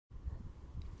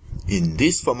In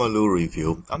this Formaloo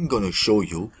review, I'm going to show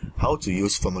you how to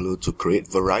use Formaloo to create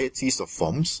varieties of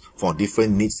forms for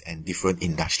different needs and different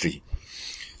industry.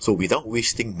 So without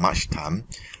wasting much time,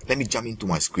 let me jump into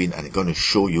my screen and I'm going to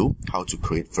show you how to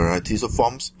create varieties of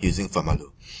forms using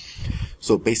Formaloo.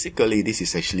 So basically, this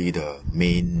is actually the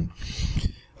main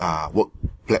work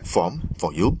platform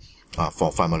for you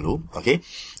for Formaloo. Okay,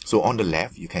 so on the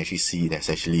left, you can actually see there's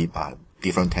actually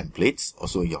different templates,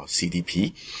 also your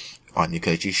CDP. And you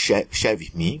can actually share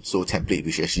with me, so template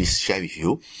which actually share with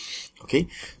you. Okay,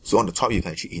 so on the top you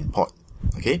can actually import,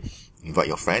 okay, invite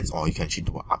your friends, or you can actually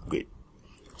do an upgrade.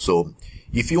 So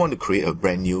if you want to create a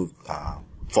brand new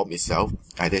form itself,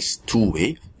 there's two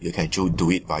ways. You can actually do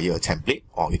it via a template,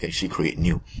 or you can actually create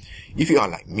new. If you are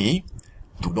like me,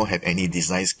 do not have any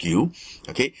design skill,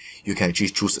 okay, you can actually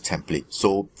choose a template.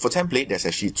 So for template, there's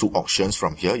actually two options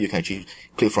from here. You can actually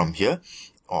click from here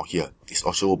or here. It's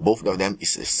also, both of them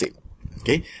is the same.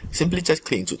 Okay, simply just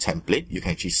click into template. You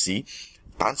can actually see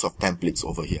tons of templates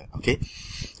over here. Okay,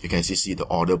 you can actually see the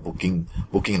order booking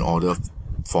and order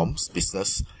forms,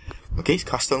 business, okay,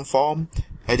 custom form,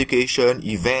 education,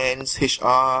 events,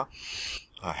 HR,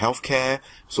 healthcare.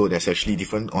 So there's actually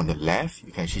different on the left.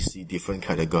 You can actually see different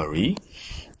category.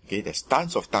 Okay, there's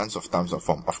tons of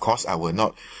form. Of course, I will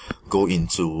not go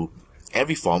into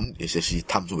every form. It's actually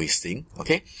time wasting.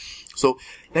 Okay, so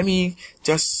let me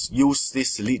just use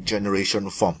this lead generation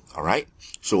form. All right,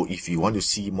 so if you want to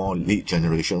see more lead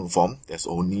generation form, there's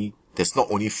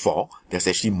not only 4, there's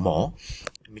actually more.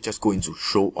 Let me just go into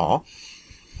show all,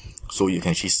 so you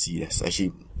can actually see there's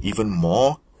actually even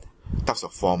more types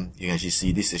of form. You can actually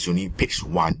see this is only page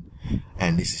 1,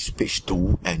 and this is page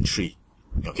 2 and 3.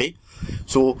 Okay,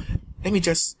 so let me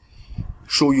just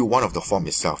show you one of the form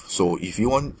itself. So if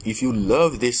you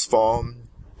love this form,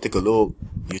 take a look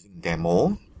using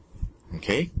demo.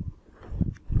 Okay,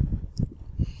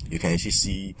 you can actually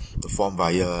see the form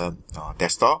via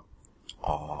desktop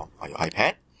or your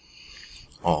iPad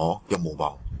or your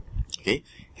mobile. Okay,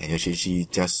 and you actually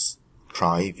just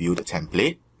try view the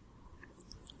template.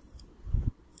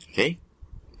 Okay,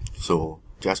 so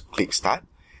just click start,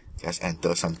 just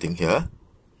enter something here,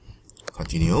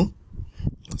 continue,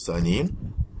 your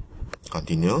surname,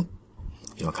 continue,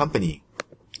 your company,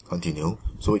 continue.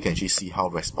 So we can actually see how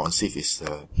responsive is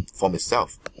the form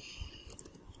itself.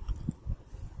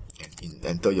 And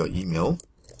enter your email.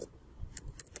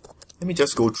 Let me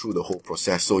just go through the whole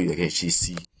process so you can actually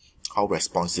see how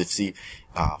responsively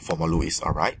Formaloo is.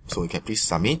 Alright, so you can please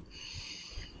submit,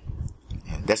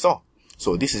 and that's all.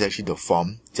 So this is actually the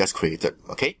form just created.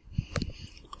 Okay,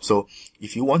 so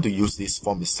if you want to use this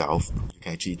form itself, you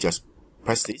can actually just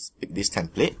press this, pick this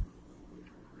template,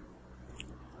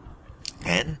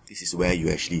 and this is where you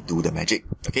actually do the magic.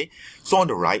 Okay, so on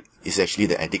the right is actually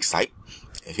the edit side,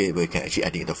 okay, where you can actually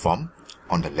edit the form.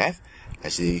 On the left,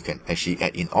 actually you can actually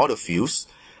add in all the fields,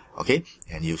 okay,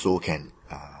 and you also can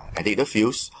edit the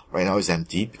fields. Right now it's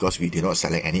empty because we did not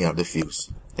select any of the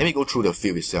fields. Let me go through the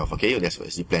field itself. Okay, there's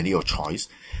actually plenty of choice.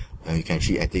 You can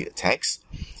actually edit the text,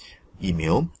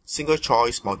 email, single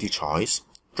choice, multi-choice,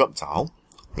 drop down,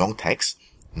 long text,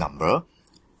 number,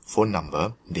 phone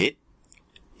number, date,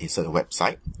 insert a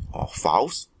website or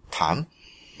files, time.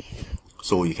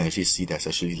 So you can actually see there's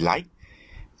actually like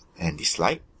and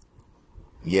dislike,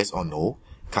 yes or no,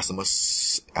 customer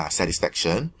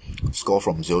satisfaction, score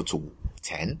from 0 to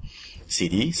 10,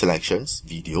 CD, selections,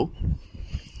 video,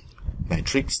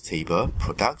 metrics, table,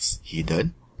 products,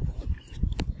 hidden,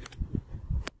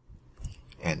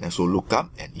 and also lookup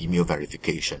and email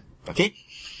verification. Okay,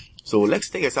 so let's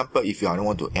take example if you don't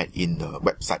want to add in the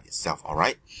website itself.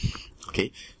 Alright,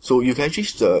 okay, so you can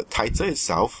change the title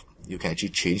itself. You can actually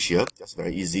change here, just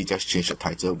very easy, just change the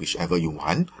title whichever you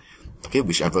want. Okay,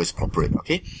 whichever is appropriate.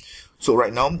 Okay, so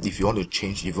right now if you want to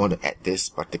change, if you want to add this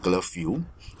particular field,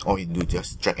 all you do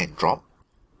just drag and drop,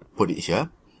 put it here,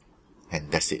 and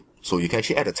that's it. So you can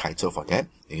actually add a title for that.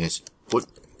 You can just put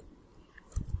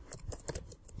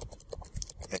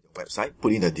at the website,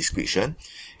 put in the description,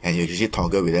 and you usually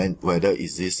toggle whether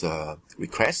is this a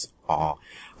request or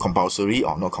compulsory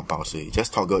or not compulsory.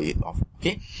 Just toggle it off.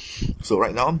 Okay, so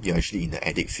right now you're actually in the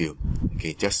edit field.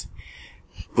 Okay, just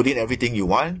put in everything you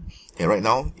want, and right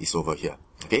now it's over here.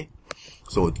 Okay,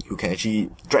 so you can actually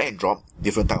drag and drop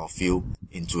different type of field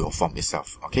into your form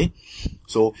itself. Okay,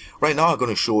 so right now I'm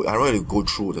going to go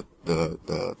through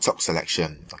the top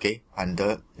selection. Okay,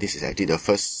 under this is actually the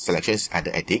first selection is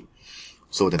under edit.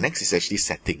 So the next is actually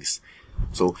settings.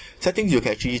 So settings, you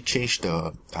can actually change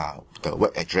the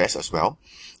web address as well.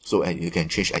 So and you can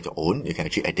change at your own. You can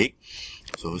actually edit.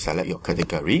 So select your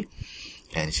category.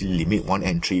 and actually limit one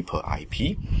entry per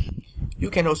IP. You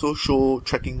can also show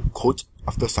tracking code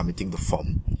after submitting the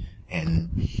form,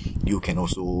 and you can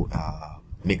also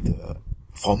make the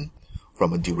form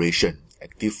from a duration,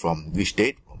 active from which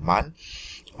date, or month,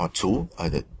 or to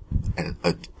the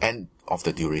end of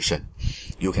the duration.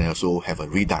 You can also have a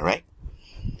redirect.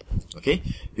 Okay,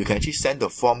 you can actually send the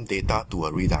form data to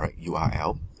a redirect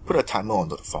URL, put a timer on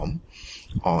the form,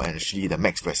 or actually the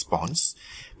max response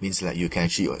means that you can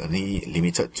actually only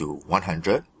limit it to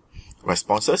 100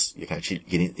 responses. You can actually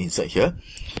insert here,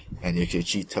 and you can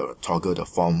actually toggle the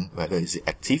form whether it's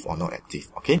active or not active.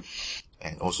 Okay,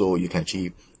 and also you can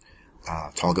actually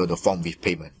toggle the form with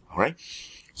payment. All right,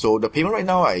 so the payment right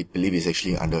now I believe is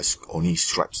actually under only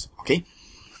Stripe. Okay,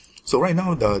 so right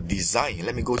now the design,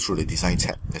 let me go through the design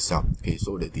tab itself. Okay,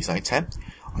 so the design tab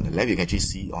on the left, you can actually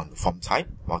see on form type,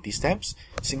 multi-steps,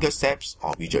 single steps,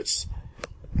 or widgets.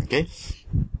 Okay,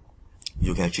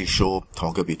 you can actually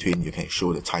toggle between, you can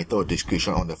show the title or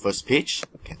description on the first page,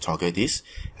 you can toggle this,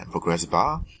 and progress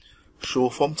bar, show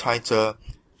form title,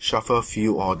 shuffle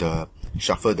field order,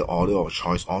 shuffle the order of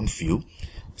choice on field,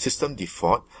 system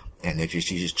default, and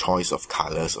actually choice of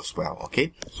colors as well.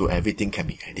 Okay, so everything can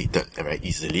be edited very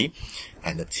easily.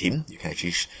 And the theme, you can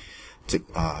actually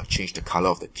change the color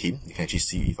of the theme. You can actually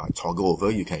see, if I toggle over,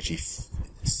 you can actually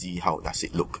see how does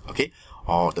it look. Okay,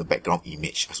 or the background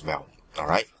image as well. All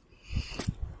right.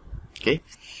 Okay,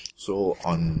 so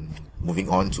moving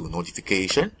on to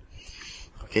notification.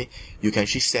 Okay, you can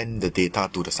actually send the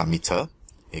data to the submitter.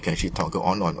 You can actually toggle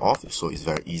on and off, so it's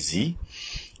very easy.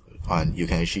 And you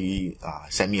can actually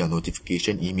send me a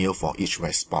notification email for each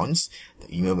response.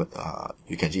 The email,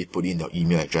 you can actually put in the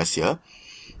email address here,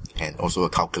 and also a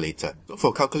calculator. So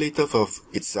for calculator for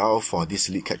itself, for this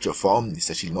lead capture form, it's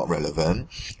actually not relevant.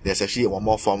 There's actually one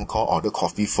more form called order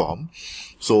coffee form.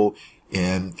 So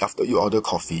after you order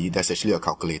coffee, there's actually a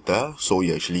calculator, so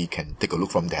you actually can take a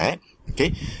look from there.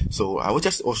 Okay, so I will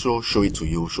just also show it to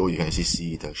you, so you can actually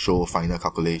see the show final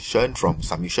calculation from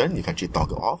submission. You can actually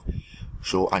toggle off,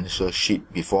 show answer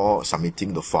sheet before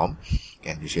submitting the form,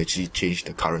 and you should actually change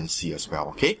the currency as well.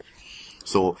 Okay,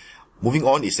 so moving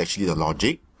on is actually the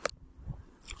logic.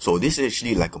 So this is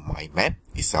actually like a mind map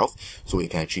itself, so you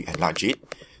can actually enlarge it,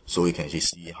 so you can actually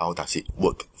see how does it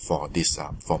work for this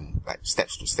from like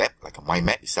steps to step, like a mind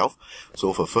map itself.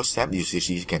 So for first step, you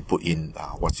actually can put in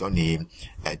what's your name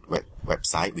and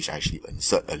website, which I actually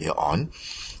insert earlier on.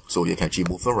 So you can actually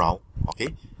move around.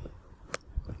 Okay,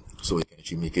 so you can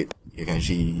actually make it, you can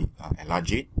actually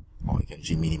enlarge it, or you can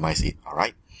actually minimize it. All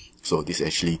right, so this is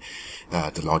actually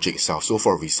the logic itself. So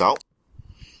for result,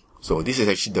 so this is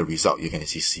actually the result you can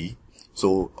actually see.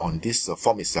 So on this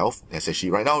form itself, there's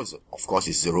actually right now, of course,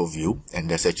 it's 0 view, and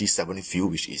there's actually 7 view,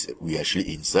 which is we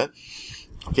actually insert.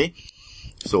 Okay,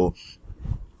 so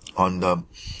on the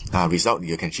result,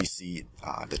 you can actually see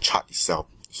the chart itself.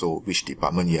 So which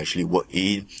department you actually work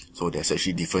in. So there's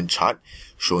actually different chart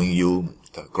showing you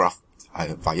the graph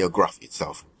via graph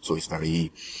itself. So it's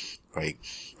very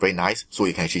nice. So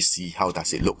you can actually see how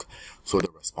does it look. So the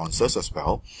responses as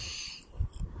well.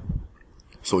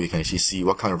 So you can actually see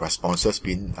what kind of responses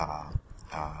been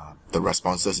the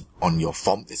responses on your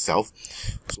form itself.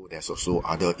 So there's also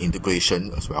other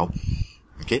integration as well.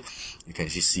 Okay, you can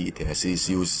actually see it actually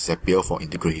use Zapier for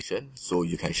integration. So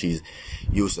you can actually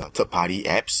use third-party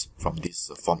apps from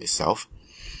this form itself,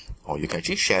 or you can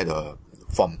actually share the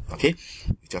form. Okay,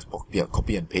 you just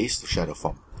copy and paste to share the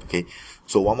form. Okay,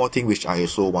 so one more thing which I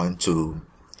also want to,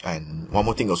 and one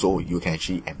more thing also, you can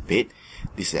actually embed.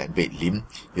 This is embed link.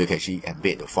 You can actually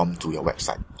embed the form to your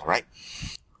website. All right.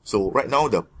 So right now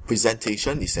the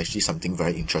presentation is actually something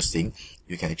very interesting.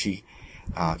 You can actually,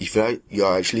 if you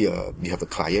are actually you have a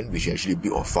client which you actually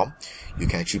build a form, you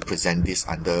can actually present this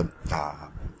under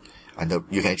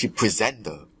you can actually present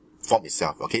the form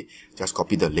itself. Okay, just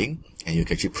copy the link and you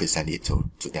can actually present it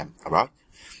to them. All right.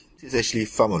 This is actually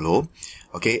Formaloo.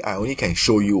 Okay, I only can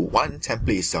show you one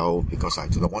template itself because I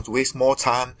do not want to waste more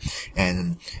time.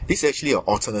 And this is actually an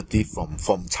alternative from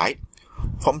form type.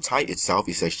 Form type itself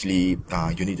is actually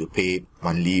you need to pay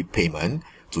monthly payment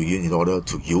to you in order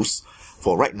to use.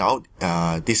 For right now,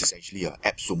 this is actually an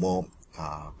AppSumo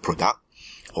product.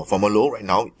 For Formaloo right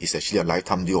now, it's actually a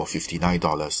lifetime deal of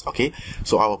 $59. Okay,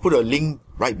 so I will put a link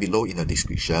right below in the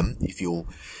description. If you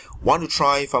want to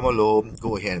try Formaloo,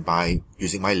 go ahead and buy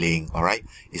using my link. All right,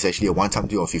 it's actually a one-time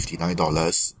deal of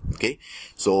 $59. Okay,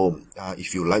 so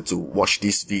if you like to watch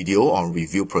this video on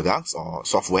review products or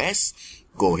softwares,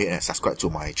 go ahead and subscribe to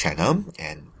my channel,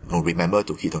 and remember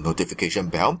to hit the notification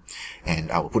bell, and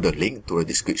I will put a link to the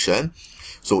description.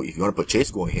 So if you want to purchase,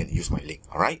 go ahead and use my link.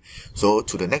 All right, so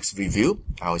to the next review,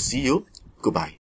 I will see you. Goodbye.